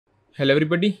Hello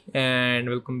everybody and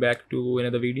welcome back to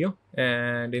another video,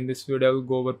 and in this video I will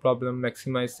go over problem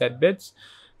maximize set bits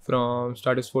from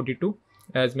status 42,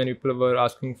 as many people were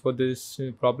asking for this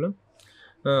problem.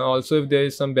 Also, if there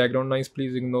is some background noise,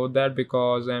 please ignore that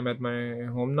because I am at my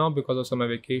home now because of summer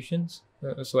vacations,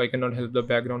 so I cannot help the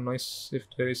background noise if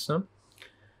there is some.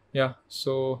 Yeah,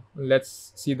 so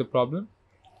let's see the problem.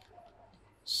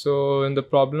 So in the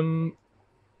problem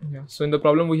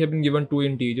we have been given two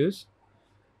integers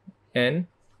n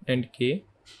and k,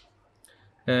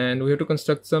 and we have to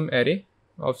construct some array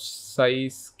of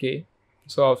size k,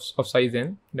 so of size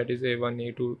n, that is a1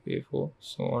 a2 a4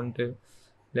 so on till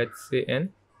let's say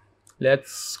n.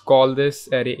 Let's call this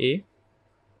array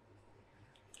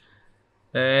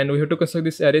a, and we have to construct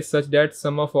this array such that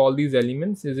sum of all these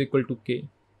elements is equal to k.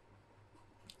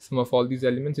 Sum of all these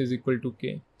elements is equal to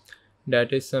k,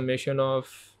 that is summation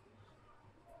of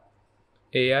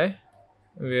ai,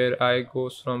 where I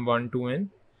goes from 1 to n,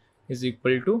 is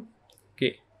equal to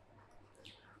k.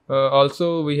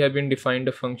 Also, we have been defined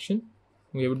a function.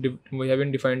 We have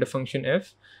been defined a function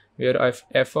f, where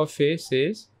f of a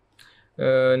says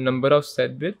number of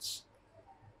set bits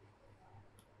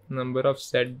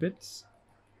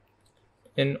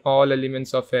in all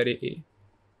elements of array a.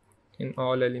 In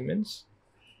all elements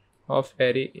of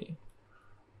array a,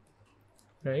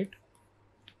 right?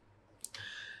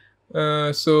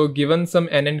 So given some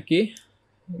n and k,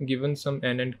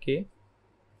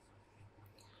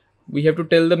 we have to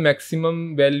tell the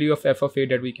maximum value of f of a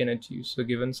that we can achieve. So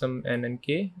given some n and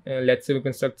k, let's say we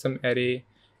construct some array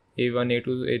a1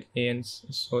 a2 an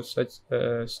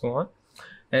so on,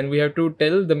 and we have to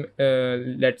tell the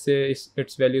let's say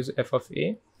its value is f of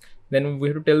a. Then we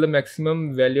have to tell the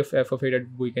maximum value of f of a that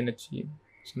we can achieve.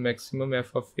 So maximum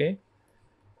f of a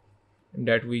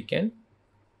that we can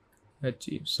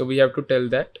achieve, so we have to tell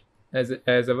that as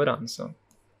our answer,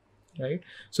 right?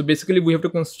 So basically we have to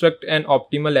construct an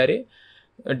optimal array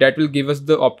that will give us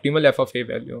the optimal f of a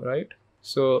value, right?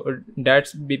 So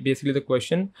that's basically the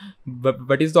question. But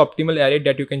what is the optimal array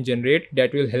that you can generate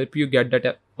that will help you get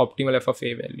that optimal f of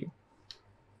a value?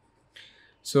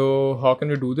 So how can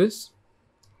we do this?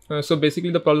 So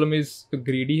basically the problem is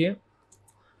greedy here.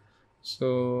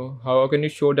 So how can you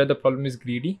show that the problem is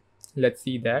greedy? Let's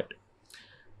see that.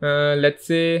 Let's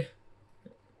say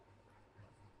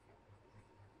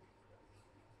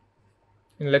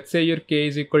your k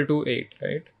is equal to 8,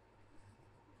 right?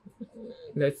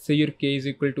 Let's say your k is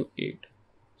equal to 8.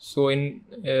 So in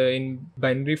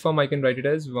binary form I can write it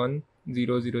as 1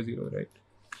 0 0 0, right?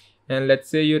 And let's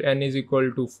say your n is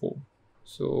equal to 4.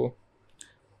 So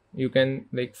you can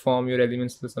like form your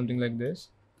elements to something like this.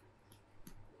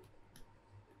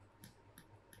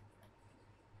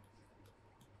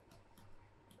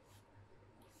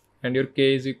 And your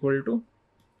k is equal to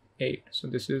 8. So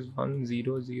this is 1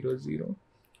 0 0 0.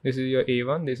 This is your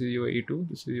a1, this is your a2,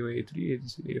 this is your a3,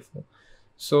 this is a4.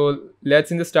 So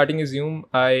let's in the starting assume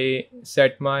I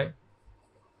set my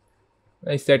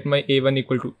a1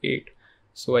 equal to 8.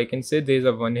 So I can say there is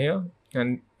a 1 here,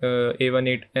 and a1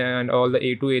 8 and all the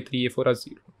a2 a3 a4 are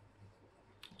 0,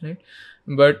 right?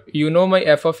 But you know my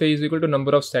f of a is equal to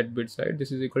number of set bits, right?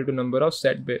 This is equal to number of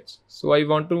set bits. So I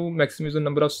want to maximize the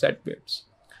number of set bits.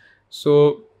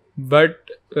 So but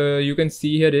you can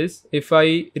see here is if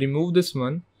I remove this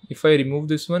one,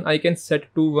 I can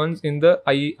set two ones in the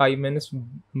I minus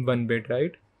 1 bit,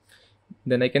 right?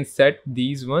 Then I can set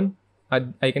these one,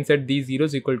 I can set these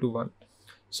zeros equal to 1.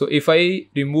 So if I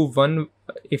remove one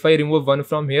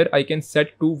from here, I can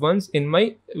set two ones in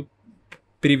my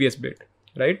previous bit,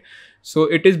 right? So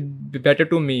it is better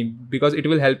to me because it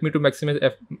will help me to maximize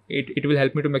it will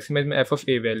help me to maximize my f of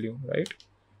a value, right?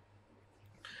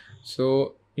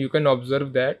 So you can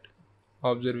observe that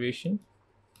observation.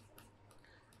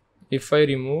 If I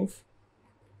remove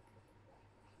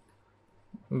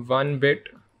one bit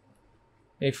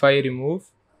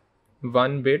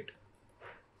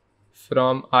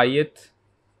from ith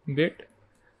bit,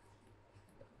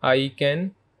 I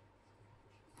can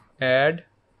add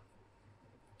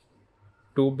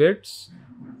 2 bits.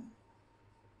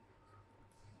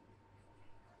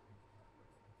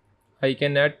 I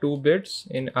can add 2 bits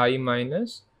in I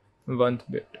minus 1th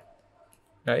bit,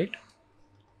 right?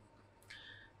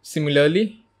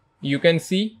 Similarly, you can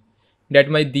see that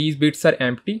these bits are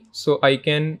empty, so I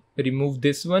can remove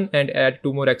this one and add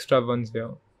 2 more extra ones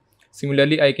here.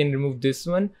 Similarly, I can remove this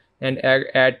one and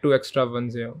add 2 extra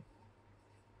ones here,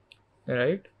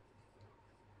 right?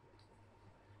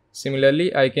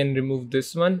 Similarly, I can remove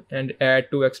this one and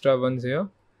add 2 extra ones here,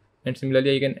 and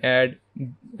similarly I can add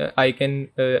I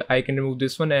can remove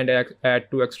this one and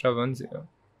add 2 extra ones here.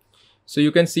 So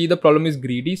you can see the problem is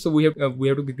greedy. So we have to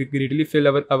greedily fill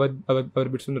our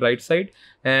bits on the right side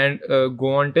and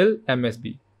go on till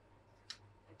MSB,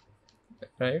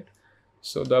 right?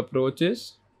 So the approach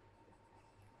is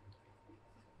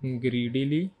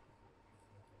greedily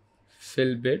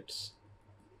fill bits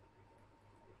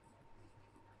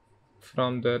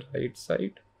from the right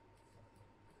side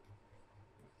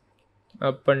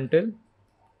up until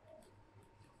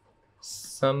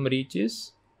sum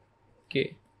reaches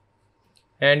k,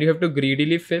 and you have to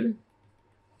greedily fill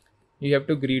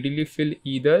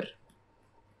either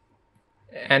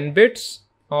n bits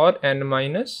or n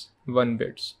minus 1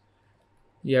 bits.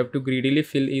 You have to greedily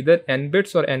fill either n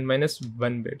bits or n minus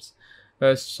 1 bits.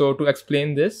 So to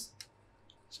explain this,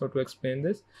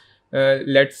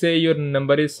 let's say your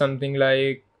number is something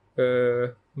like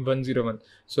 101.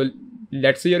 So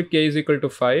let's say your k is equal to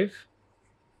 5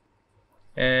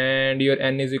 and your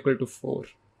n is equal to 4,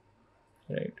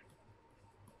 right?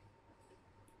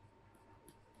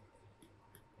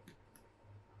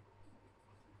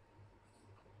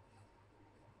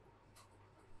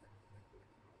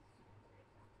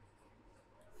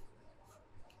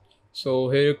 So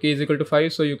here your k is equal to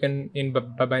 5, so you can, in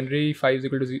binary 5 is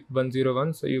equal to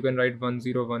 101, so you can write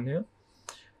 101 here.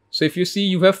 So if you see,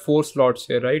 you have 4 slots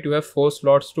here, right? You have 4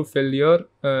 slots to fill your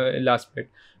last bit,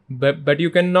 but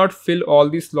you cannot fill all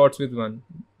these slots with 1,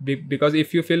 because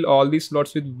if you fill all these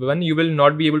slots with 1, you will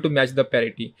not be able to match the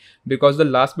parity, because the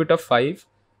last bit of 5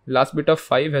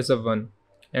 has a 1,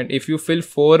 and if you fill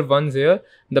 4 ones here,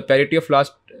 the parity of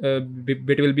last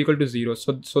bit will be equal to 0.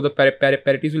 So the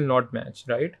parities will not match,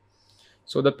 right?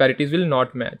 So the parities will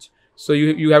not match. So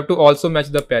you have to also match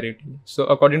the parity. So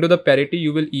according to the parity,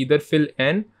 you will either fill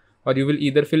n or you will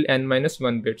either fill n minus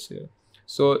 1 bits here.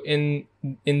 So in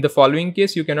the following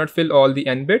case, you cannot fill all the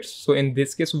n bits. So in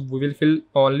this case, we will fill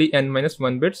only n minus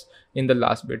 1 bits in the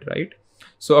last bit, right?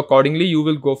 So accordingly, you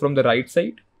will go from the right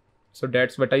side. So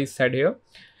that's what I said here.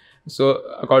 So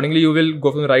accordingly, you will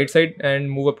go from the right side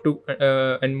and move up to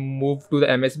the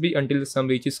MSB until the sum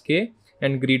reaches k,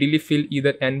 and greedily fill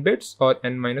either n bits or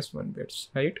n minus 1 bits,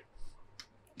 right?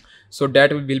 So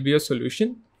that will be your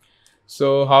solution.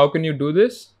 So how can you do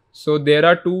this? So there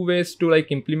are 2 ways to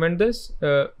like implement this.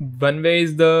 One way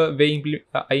is the way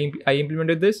I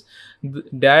implemented this.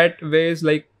 That way is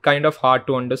like kind of hard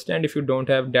to understand if you don't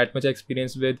have that much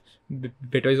experience with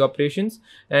bitwise operations.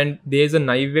 And there is a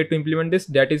naive way to implement this.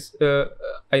 That is,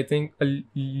 I think, a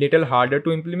little harder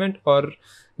to implement, or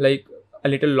like a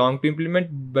little long to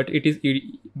implement, but it is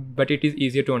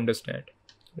easier to understand,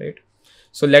 right?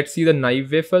 So let's see the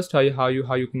naive way first, how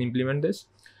you can implement this.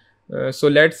 So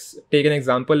let's take an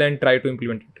example and try to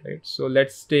implement it, right? So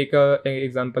let's take an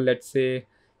example. Let's say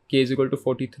k is equal to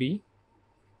 43.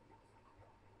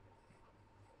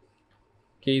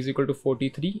 K is equal to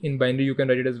 43. In binary, you can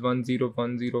write it as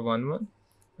 101011,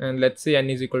 and let's say n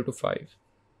is equal to 5,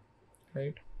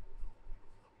 right?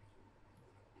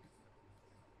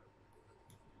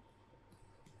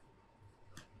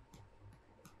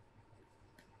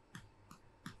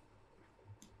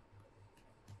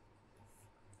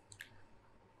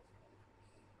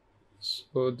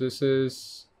 So this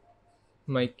is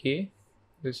my k.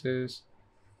 This is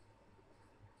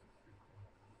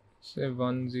say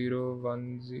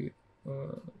 1010.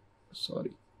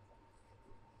 Sorry,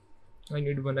 I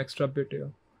need one extra bit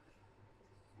here.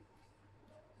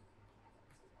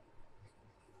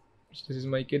 So this is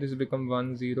my k. This will become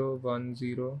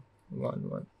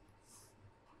 101011.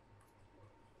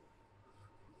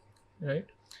 Right.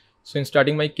 So in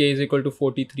starting, my k is equal to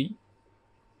 43.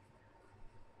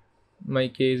 My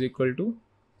k is equal to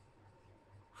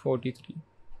 43.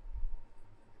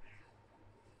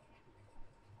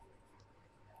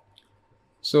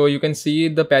 So you can see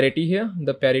the parity here.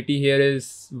 The parity here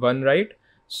is 1, right?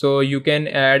 So you can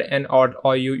add an odd,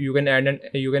 or you can add an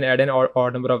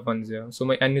odd number of ones here. So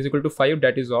my n is equal to 5.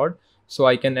 That is odd. So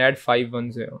I can add 5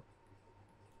 ones here.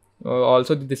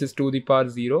 Also, this is to the power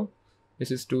 0.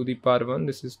 This is to the power 1.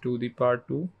 This is to the power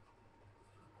 2.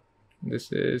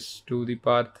 This is to the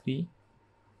power 3.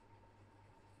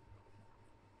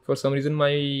 For some reason,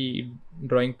 my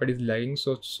drawing pad is lagging,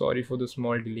 so sorry for the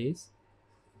small delays.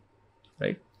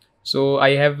 Right. So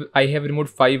I have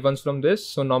removed 5 ones from this.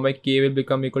 So now my k will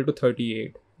become equal to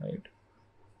 38. Right.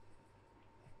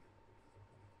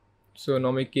 So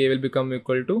now my k will become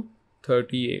equal to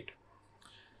 38.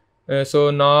 So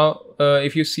now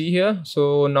if you see here,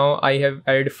 so now I have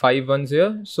added 5 ones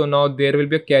here. So now there will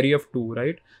be a carry of 2,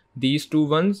 right? These 2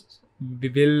 ones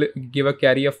will give a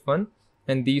carry of 1,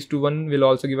 and these 2 1 will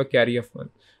also give a carry of 1.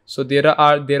 So there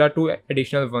are 2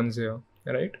 additional ones here,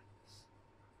 right?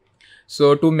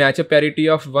 So to match a parity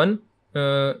of 1,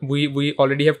 we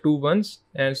already have 2 ones,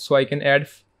 and so I can add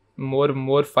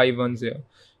more 5 ones here.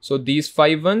 So these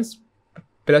 5 ones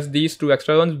plus these 2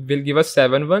 extra ones will give us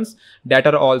 7 ones that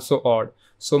are also odd.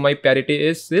 So my parity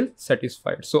is still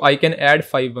satisfied. So I can add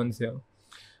 5 ones here.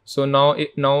 So now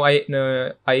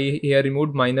I here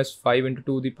removed -5 into 2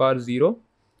 to the power 0.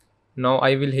 Now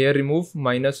I will here remove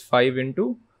 -5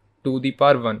 into 2 to the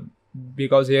power 1,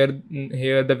 because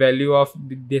here the value of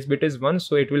this bit is 1,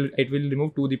 so it will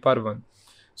remove 2 to the power 1.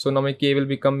 So now my k will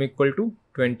become equal to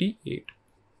 28.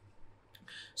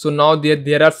 So now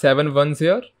there are 7 ones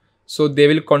here, so they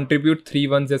will contribute 3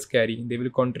 ones as carry. They will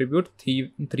contribute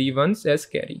 3 ones as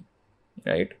carry,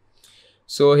 right?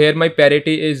 So here my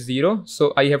parity is 0,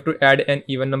 so I have to add an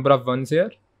even number of ones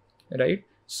here, right?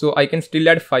 So I can still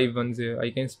add 5 ones here. I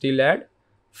can still add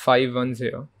 5 ones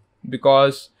here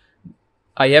because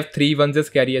I have 3 ones as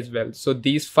carry as well. So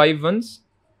these 5 ones,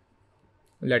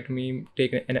 let me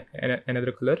take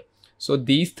another color. So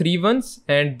these 3 ones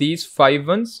and these 5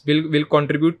 ones will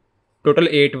contribute total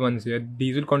 8 ones here.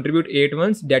 These will contribute 8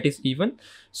 ones, that is even.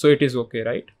 So it is okay,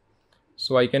 right?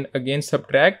 So I can again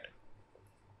subtract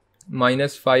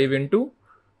 -5 into 2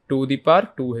 to the power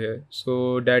 2 here.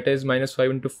 So that is -5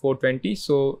 into 420.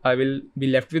 So I will be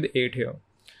left with 8 here.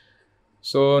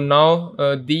 So now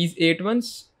these 8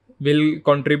 ones will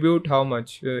contribute how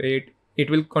much? It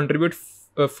will contribute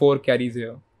 4 carries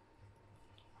here,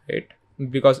 right?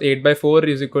 Because 8 by 4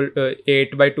 is equal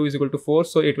 8 by 2 is equal to 4,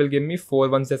 so it will give me 4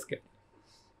 ones as carry.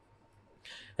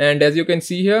 And as you can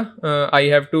see here, I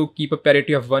have to keep a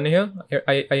parity of 1 here.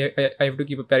 I have to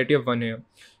keep a parity of 1 here.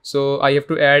 So I have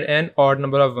to add an odd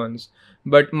number of ones.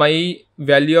 But my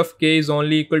value of k is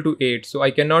only equal to 8. So I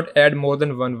cannot add more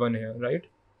than 1 here, right?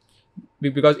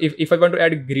 Because if I want to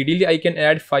add greedily, I can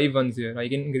add 5 ones here. I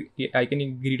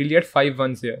can greedily add 5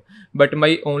 ones here. But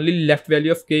my only left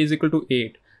value of k is equal to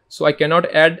 8. So I cannot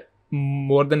add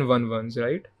more than 1 ones,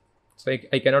 right? So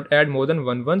I cannot add more than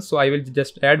 1 1. So I will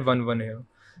just add 1 here.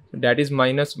 That is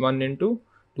 -1 into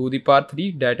 2 to the power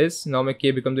 3. That is, now my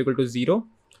k becomes equal to 0.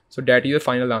 So that is the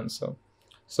final answer.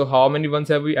 So how many ones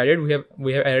have we added?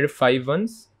 We have added 5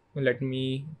 ones. Let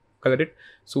me color it.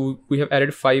 So we have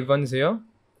added 5 ones here.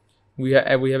 We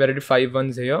have added 5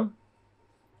 ones here.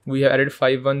 We have added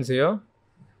 5 ones here,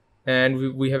 and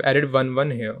we have added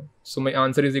 1 here. So my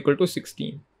answer is equal to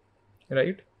 16,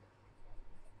 right?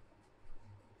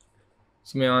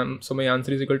 So my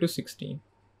answer is equal to 16.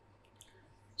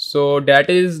 So that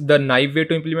is the naive way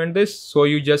to implement this. So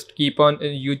you just keep on,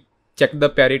 you check the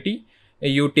parity,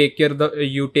 you take care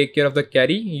of the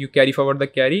carry, you carry forward the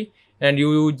carry, and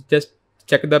you just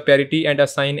check the parity and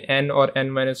assign n or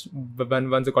n minus 1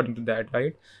 ones according to that,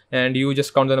 right? And you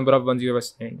just count the number of ones you have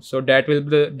assigned. So that will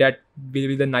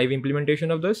be the naive implementation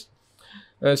of this.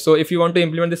 So if you want to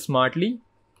implement this smartly,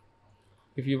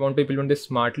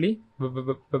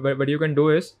 what you can do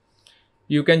is,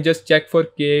 you can just check for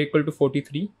k equal to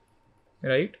 43,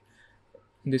 right?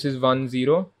 This is 1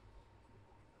 0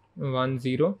 1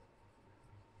 0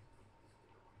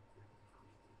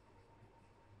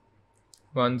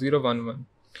 1 0 1 1,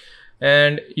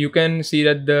 and you can see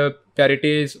that the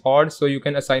parity is odd, so you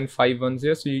can assign 5 ones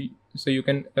here. So you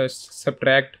can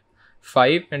subtract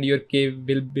 5, and your k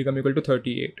will become equal to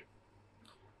 38.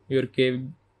 Your k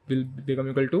will become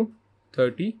equal to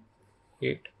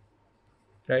 38,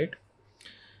 right?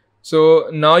 So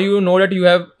now you know that you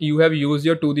have used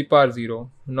your 2 to the power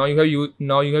 0. Now you have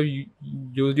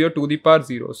used your 2 to the power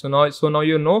 0. So now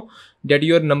you know that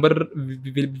your number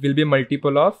will be a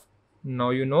multiple of.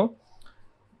 Now you know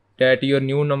that your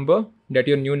new number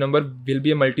will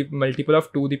be a multiple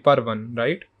of 2 to the power 1,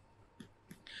 right?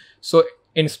 So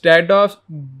instead of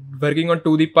working on 2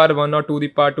 to the power 1 or 2 to the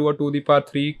power 2 or 2 to the power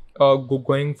 3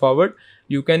 going forward,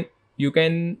 you can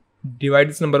divide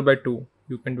this number by 2.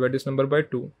 You can divide this number by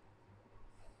 2.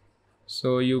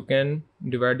 So you can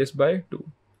divide this by 2.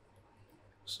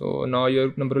 So now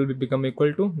your number will become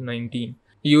equal to 19.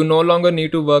 You no longer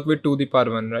need to work with 2 to the power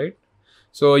 1, right?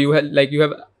 So you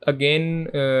have again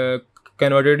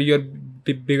converted your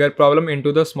bigger problem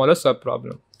into the smaller sub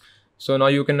problem. So now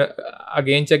you can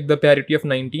again check the parity of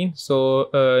 19. So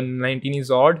 19 is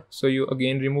odd. So you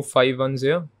again remove 5 ones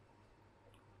here,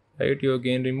 right? You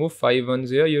again remove 5 ones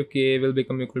here. Your k will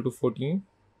become equal to 14,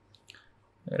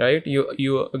 right?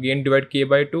 You again divide k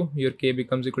by 2. Your k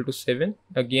becomes equal to 7.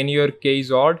 Again your k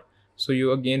is odd, so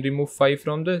you again remove 5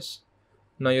 from this.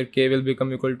 Now your k will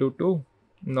become equal to 2.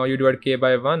 Now you divide k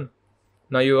by 1.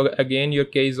 Now your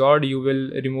k is odd. You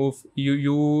will remove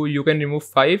you can remove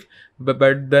 5,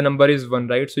 but the number is 1,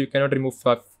 right? So you cannot remove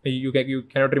 5. You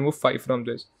cannot remove 5 from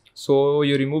this. So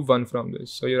you remove 1 from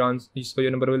this. So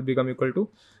your number will become equal to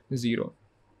 0,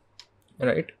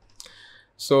 right?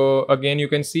 So again you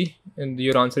can see, and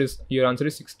your answer is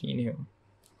 16 here.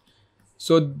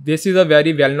 So this is a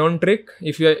very well-known trick.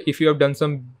 If you have done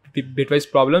some bitwise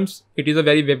problems, it is a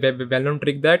very well-known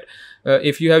trick that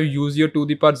if you have used your 2 to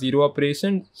the power 0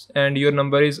 operations and your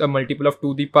number is a multiple of 2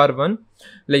 to the power 1,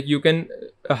 like you can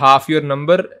half your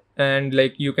number, and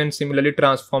like you can similarly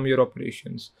transform your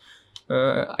operations.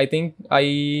 I think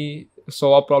I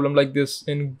saw a problem like this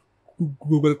in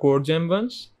Google Codechef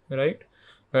once, right?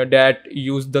 That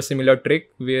used the similar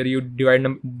trick where you divide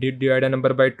a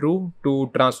number by 2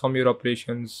 to transform your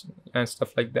operations and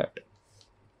stuff like that.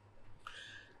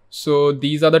 So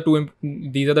these are the two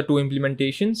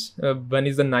implementations. One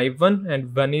is the naive one,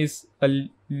 and one is a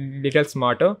little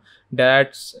smarter.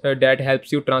 That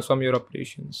helps you transform your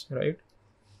operations, right?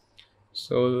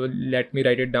 So let me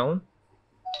write it down.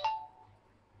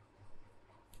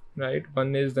 Right,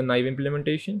 one is the naive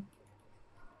implementation.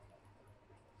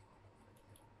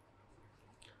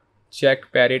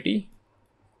 Check parity.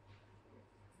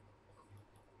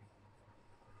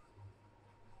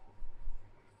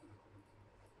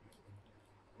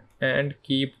 And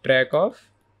keep track of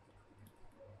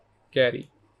carry.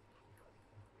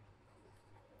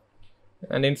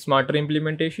 And in smarter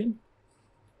implementation,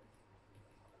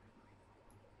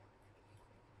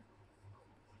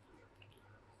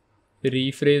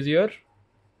 rephrase your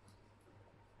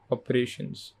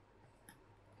operations.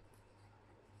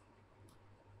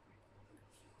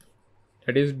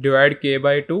 That is, divide k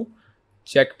by 2,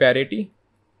 check parity,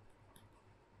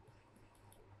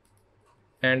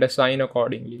 and assign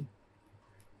accordingly.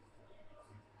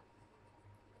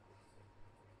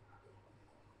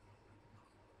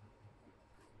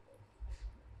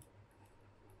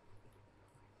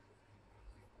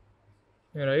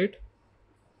 Right?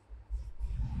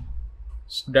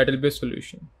 So that will be a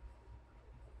solution.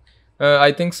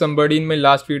 I think somebody in my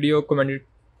last video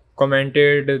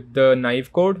commented the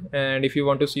naive code, and if you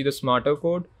want to see the smarter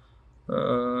code,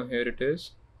 here it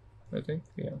is, I think.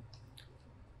 Yeah.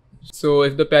 So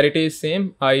if the parity is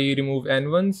same, I remove n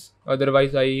ones,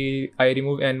 otherwise I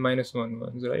remove n minus 1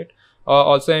 ones, right?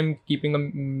 Also I'm keeping a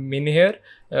min here,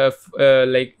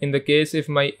 like in the case if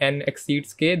my n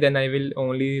exceeds k, then I will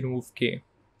only remove k,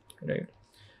 right?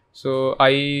 So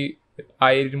I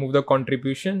remove the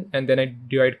contribution, and then I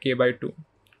divide k by 2,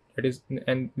 that is,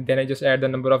 and then I just add the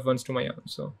number of ones to my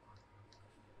answer.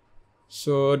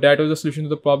 So that was the solution to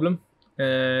the problem.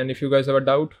 And if you guys have a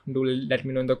doubt, do let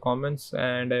me know in the comments,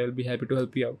 and I will be happy to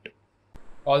help you out.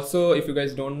 Also, if you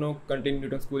guys don't know, Continue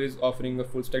Newton School is offering a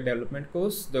full stack development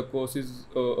course. The course is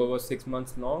over 6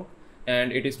 months long,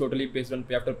 and it is totally based on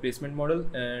pay after placement model,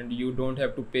 and you don't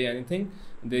have to pay anything.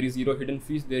 There is zero hidden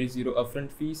fees, there is zero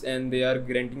upfront fees, and they are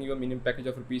granting you a minimum package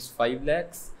of rupees 5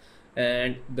 lakhs.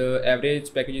 And the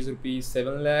average package is rupees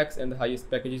 7 lakhs, and the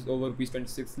highest package is over rupees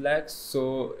 26 lakhs.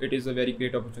 So it is a very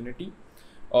great opportunity.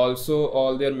 Also,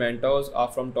 all their mentors are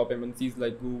from top MNCs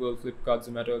like Google, Flipkart,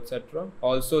 Zomato, etc.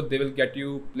 Also, they will get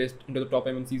you placed into the top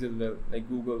MNCs as well, like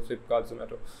Google, Flipkart,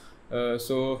 Zomato.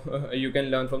 You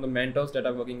can learn from the mentors that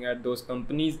are working at those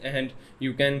companies, and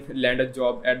you can land a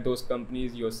job at those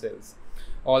companies yourselves.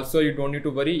 Also, you don't need to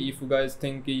worry if you guys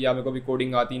think कि यार मेरे को भी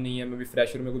coding आती नहीं है, मैं भी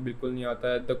fresher, मेरे को बिल्कुल नहीं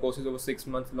आता है. The course is over 6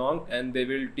 months long, and they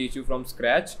will teach you from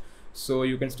scratch. So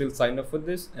you can still sign up for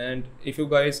this. And if you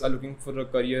guys are looking for a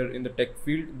career in the tech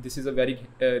field, this is a very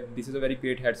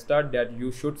great head start that you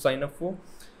should sign up for.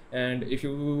 And if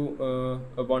you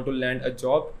want to land a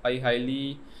job, I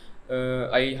highly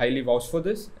vouch for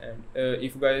this. And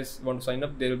if you guys want to sign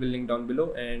up, there will be a link down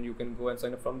below, and you can go and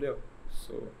sign up from there.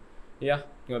 So yeah,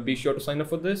 be sure to sign up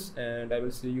for this, and I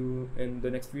will see you in the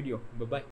next video. Bye bye.